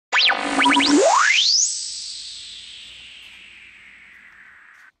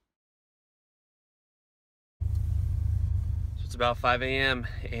about 5 a.m.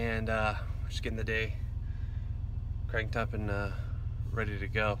 and we're just getting the day cranked up and ready to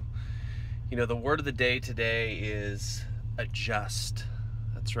go. You know, the word of the day today is adjust.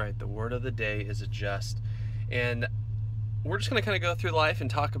 That's right, the word of the day is adjust. And we're just gonna kind of go through life and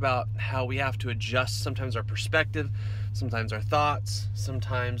talk about how we have to adjust sometimes our perspective, sometimes our thoughts,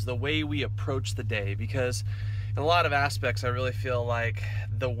 sometimes the way we approach the day, because in a lot of aspects I really feel like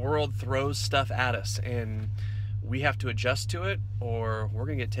the world throws stuff at us and we have to adjust to it or we're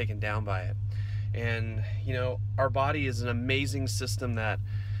gonna get taken down by it. And you know, our body is an amazing system that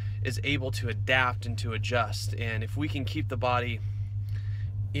is able to adapt and to adjust, and if we can keep the body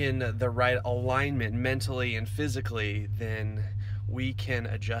in the right alignment mentally and physically, then we can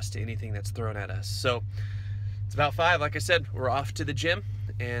adjust to anything that's thrown at us. So it's about 5, like I said, we're off to the gym,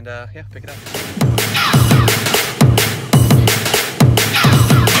 and yeah, pick it up.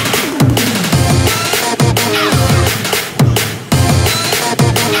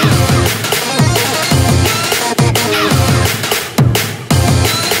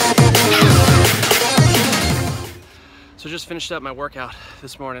 So just finished up my workout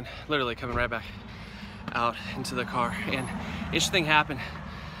this morning, literally coming right back out into the car, and interesting thing happened.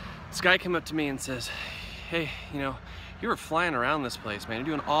 This guy came up to me and says, hey, you know, you were flying around this place, man.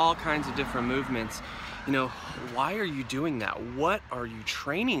 You're doing all kinds of different movements. You know, why are you doing that? What are you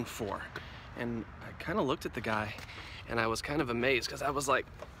training for? And I kind of looked at the guy and I was kind of amazed, because I was like,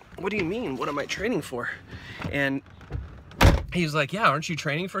 what do you mean? What am I training for? And he was like, yeah, aren't you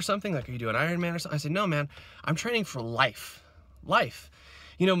training for something? Like, are you doing Ironman or something? I said, no, man, I'm training for life. Life.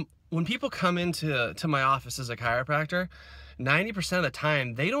 You know, when people come into my office as a chiropractor, 90% of the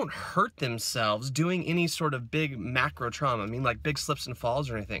time, they don't hurt themselves doing any sort of big macro trauma. I mean, like big slips and falls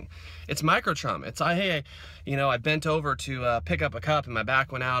or anything. It's micro trauma. It's, hey, you know, I bent over to pick up a cup and my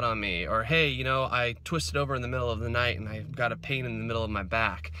back went out on me. Or, hey, you know, I twisted over in the middle of the night and I got a pain in the middle of my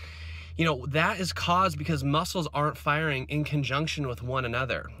back. You know, that is caused because muscles aren't firing in conjunction with one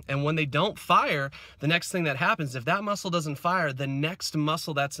another. And when they don't fire, the next thing that happens, if that muscle doesn't fire, the next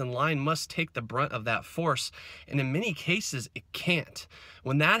muscle that's in line must take the brunt of that force. And in many cases, it can't.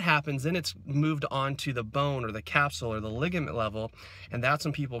 When that happens, then it's moved on to the bone or the capsule or the ligament level. And that's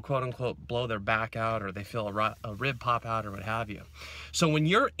when people, quote unquote, blow their back out or they feel a rib pop out or what have you. So when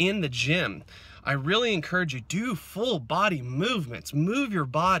you're in the gym, I really encourage you, do full body movements, move your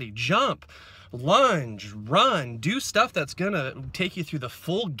body, jump, lunge, run, do stuff that's gonna take you through the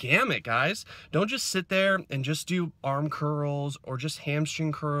full gamut, guys. Don't just sit there and just do arm curls or just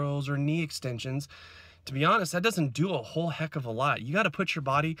hamstring curls or knee extensions. To be honest, that doesn't do a whole heck of a lot. You got to put your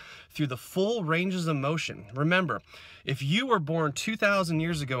body through the full ranges of motion. Remember, if you were born 2,000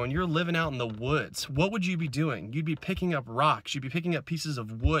 years ago and you're living out in the woods, what would you be doing? You'd be picking up rocks, you'd be picking up pieces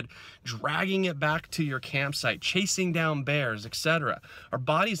of wood, dragging it back to your campsite, chasing down bears, etc. Our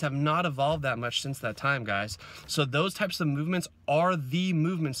bodies have not evolved that much since that time, guys. So those types of movements are the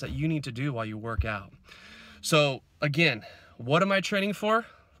movements that you need to do while you work out. So again, what am I training for?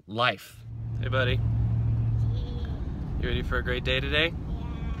 Life. Hey, buddy. You ready for a great day today? Yeah.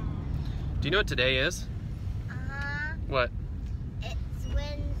 Do you know what today is? Uh-huh. What? It's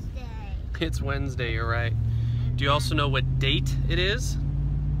Wednesday. It's Wednesday, you're right. Do you also know what date it is?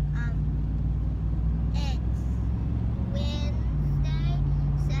 It's Wednesday,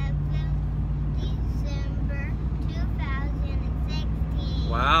 7th December 2016.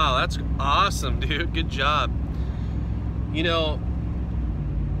 Wow, that's awesome, dude. Good job. You know,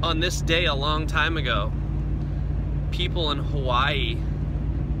 on this day a long time ago, people in Hawaii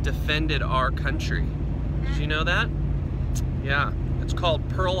defended our country. Did you know that? Yeah, it's called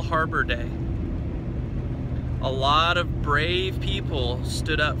Pearl Harbor Day. A lot of brave people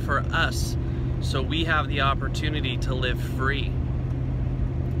stood up for us, so we have the opportunity to live free.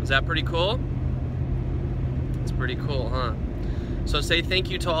 Is that pretty cool? It's pretty cool, huh? So say thank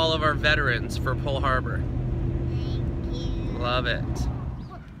you to all of our veterans for Pearl Harbor. Thank you. Love it.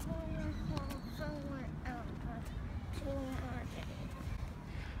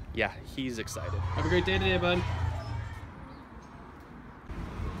 Yeah, he's excited. Have a great day today, bud.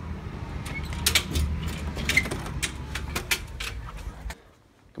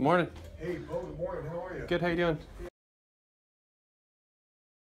 Good morning. Hey, Beau, good morning. How are you? Good, how you doing?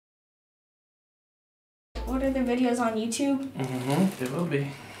 What are the videos on YouTube? Mm-hmm, it will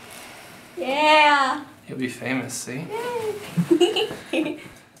be. Yeah! You'll be famous, see?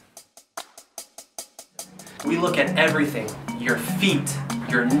 We look at everything. Your feet,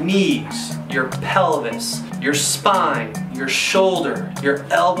 your knees, your pelvis, your spine, your shoulder, your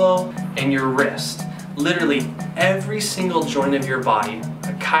elbow, and your wrist. Literally every single joint of your body,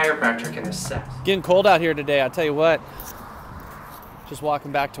 a chiropractor can assess. Getting cold out here today, I'll tell you what. just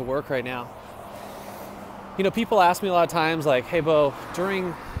walking back to work right now. You know, people ask me a lot of times like, hey Beau,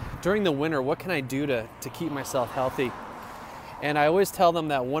 during the winter, what can I do to keep myself healthy? And I always tell them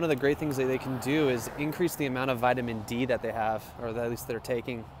that one of the great things that they can do is increase the amount of vitamin D that they have, or that at least they're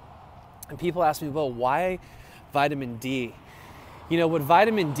taking. And people ask me, Beau, why vitamin D? You know, what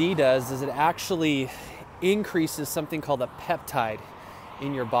vitamin D does is it actually increases something called a peptide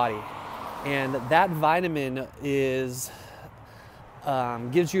in your body. And that vitamin is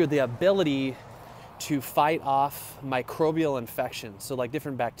gives you the ability to fight off microbial infections, so like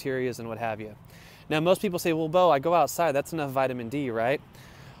different bacteria and what have you. Now, most people say, well, Beau, I go outside, that's enough vitamin D, right?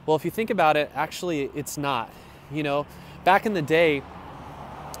 Well, if you think about it, actually it's not. You know, back in the day,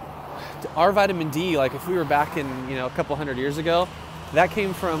 our vitamin D, like if we were back in, you know, a couple hundred years ago, that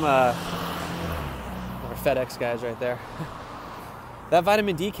came from our FedEx guys right there. That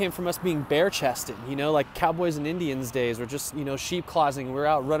vitamin D came from us being bare-chested, you know, like cowboys and Indians days, or just, you know, sheep clausing. We were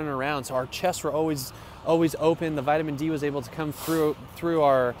out running around, so our chests were always open. The vitamin D was able to come through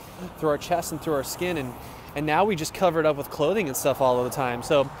our chest and through our skin, and now we just cover it up with clothing and stuff all of the time.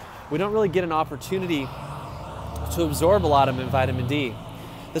 So we don't really get an opportunity to absorb a lot of vitamin D.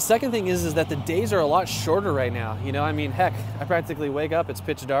 The second thing is that the days are a lot shorter right now. You know, I mean, heck, I practically wake up, it's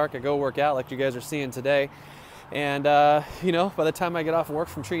pitch dark, I go work out like you guys are seeing today. And, you know, by the time I get off work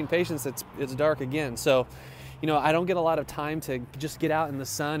from treating patients, it's dark again. So, you know, I don't get a lot of time to just get out in the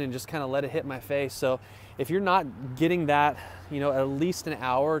sun and just kind of let it hit my face. So if you're not getting that, you know, at least an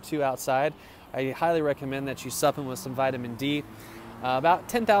hour or two outside, I highly recommend that you supplement with some vitamin D. About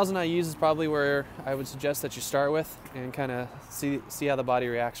 10,000 IUs is probably where I would suggest that you start with, and kind of see how the body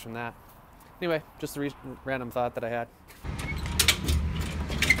reacts from that. Anyway, just a random thought that I had.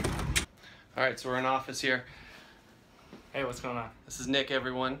 All right, so we're in office here. Hey, what's going on? This is Nick,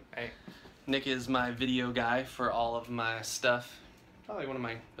 everyone. Hey. Nick is my video guy for all of my stuff. Probably one of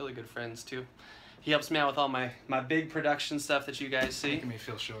my really good friends too. He helps me out with all my big production stuff that you guys see. Making me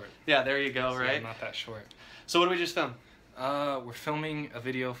feel short. Yeah, there you go, So right? I'm not that short. So what did we just film? We're filming a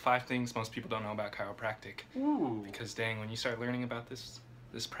video, 5 things most people don't know about chiropractic. Ooh. Because dang, when you start learning about this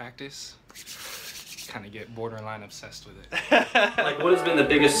practice, you kind of get borderline obsessed with it. Like, what has been the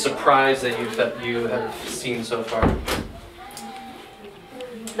biggest surprise that you have seen so far?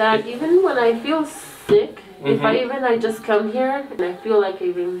 That even when I feel sick, if I just come here and I feel like I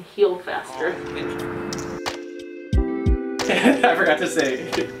even heal faster. I forgot to say.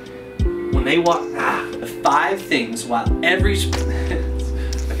 When they walk, the 5 things while every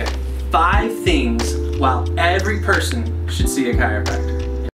okay, 5 things while every person should see a chiropractor.